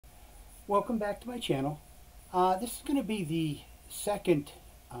Welcome back to my channel. This is going to be the second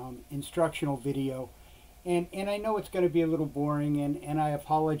instructional video, and I know it's going to be a little boring, and I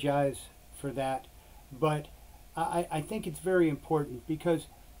apologize for that, but I think it's very important because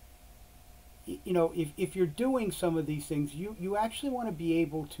you know, if you're doing some of these things, you actually want to be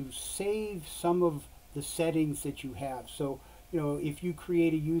able to save some of the settings that you have. So, you know, if you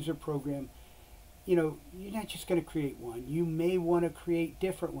create a user program, you know, you're not just going to create one. You may want to create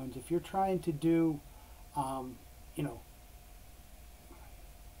different ones. If you're trying to do, you know,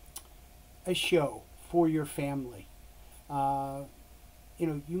 a show for your family, you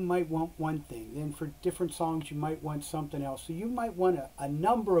know, you might want one thing. Then for different songs, you might want something else. So you might want a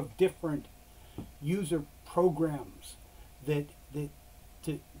number of different user programs that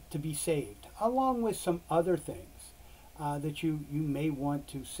to be saved, along with some other things that you may want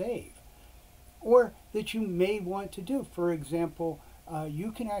to save, or that you may want to do. For example,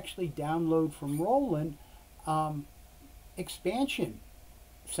 you can actually download from Roland expansion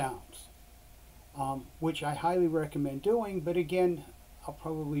sounds, which I highly recommend doing, but again, I'll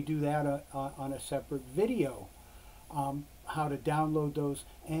probably do that on a separate video, how to download those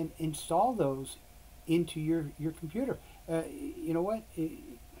and install those into your computer. You know what?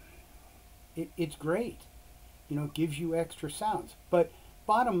 It's great. You know, it gives you extra sounds. But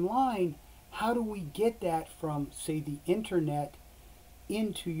bottom line, how do we get that from, say, the internet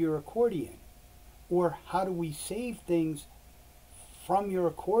into your accordion? Or how do we save things from your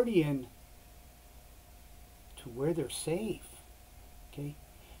accordion to where they're safe? Okay?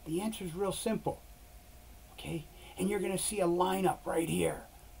 The answer is real simple. Okay? And you're going to see a lineup right here.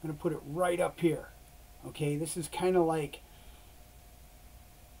 I'm going to put it right up here. Okay? This is kind of like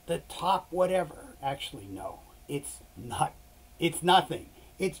the top whatever. Actually, no. It's not. It's nothing.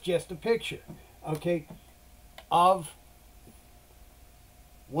 It's just a picture, okay, of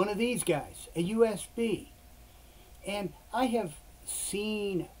one of these guys, a USB. And I have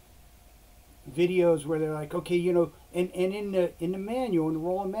seen videos where they're like, okay, you know, and in the manual, in the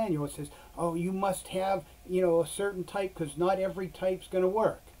Roland manual, it says, oh, you must have, you know, a certain type because not every type's going to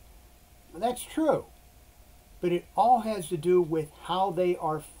work. Well, that's true. But it all has to do with how they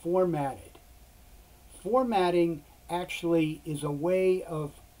are formatted. Formatting actually is a way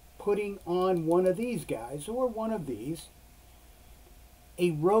of putting on one of these guys or one of these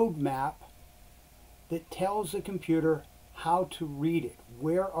a roadmap that tells the computer how to read it.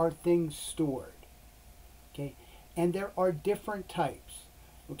 Where are things stored? Okay, and there are different types.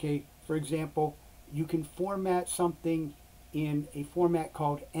 Okay, for example, you can format something in a format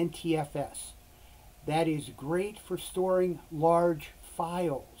called NTFS. That is great for storing large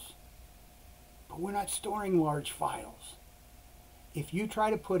files. But we're not storing large files. If you try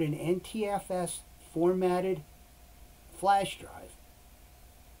to put an NTFS formatted flash drive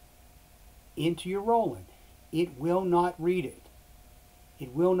into your Roland, it will not read it.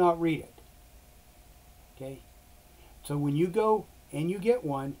 It will not read it. Okay? So when you go and you get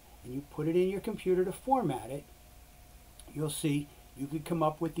one and you put it in your computer to format it, you'll see you could come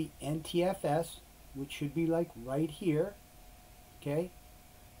up with the NTFS, which should be like right here. Okay?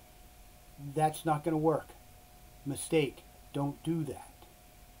 That's not going to work. Mistake. Don't do that.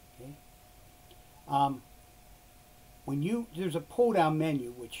 Okay? There's a pull down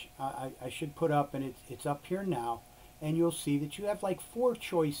menu, which I should put up, and it's up here now, and you'll see that you have like 4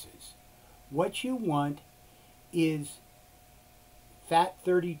 choices. What you want is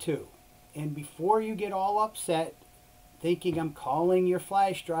FAT32. And before you get all upset thinking I'm calling your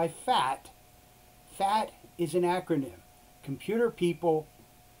flash drive FAT, FAT is an acronym. Computer people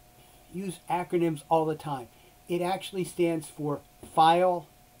use acronyms all the time. It actually stands for File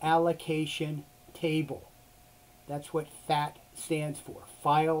Allocation Table. That's what FAT stands for,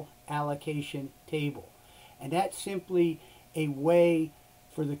 File Allocation Table. And that's simply a way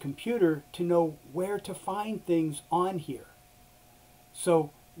for the computer to know where to find things on here.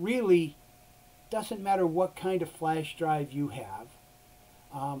 So really, doesn't matter what kind of flash drive you have.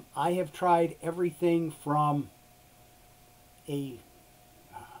 I have tried everything from a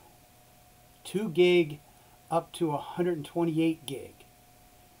 2 gig up to 128 gig.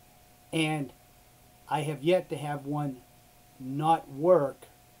 And I have yet to have one not work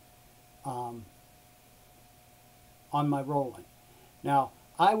on my Roland. Now,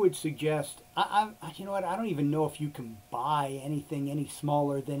 I would suggest, you know what, I don't even know if you can buy anything any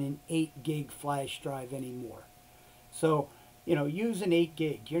smaller than an 8 gig flash drive anymore. So, you know, use an 8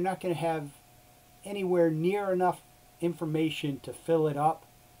 gig. You're not going to have anywhere near enough information to fill it up,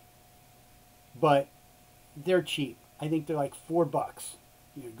 but they're cheap. I think they're like $4.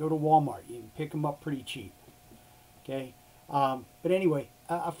 You know, go to Walmart, you can pick them up pretty cheap. Okay, But anyway,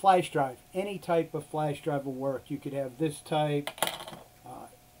 a flash drive, any type of flash drive will work. You could have this type.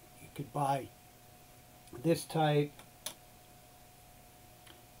 You could buy this type.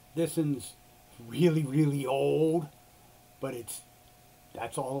 This one's really, really old, but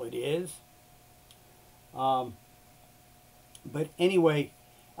that's all it is. But anyway,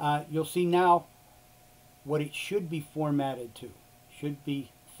 you'll see now what it should be formatted to. Should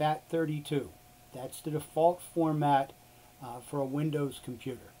be FAT32. That's the default format for a Windows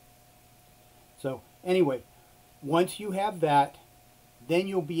computer. So anyway, once you have that, then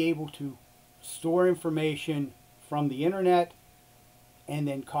you'll be able to store information from the internet and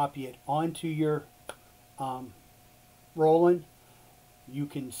then copy it onto your Roland. You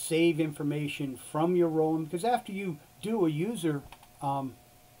can save information from your Roland, because after you do a user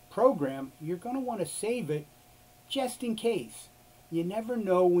program, you're going to want to save it just in case. You never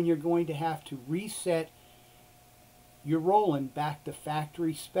know when you're going to have to reset your Roland back to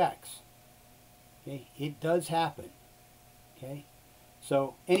factory specs. Okay, it does happen. Okay,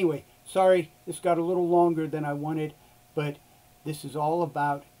 so anyway, sorry this got a little longer than I wanted, but this is all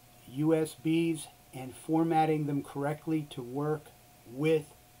about USBs and formatting them correctly to work with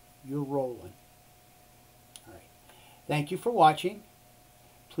your Roland. All right, thank you for watching.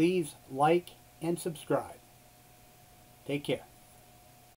 Please like and subscribe. Take care.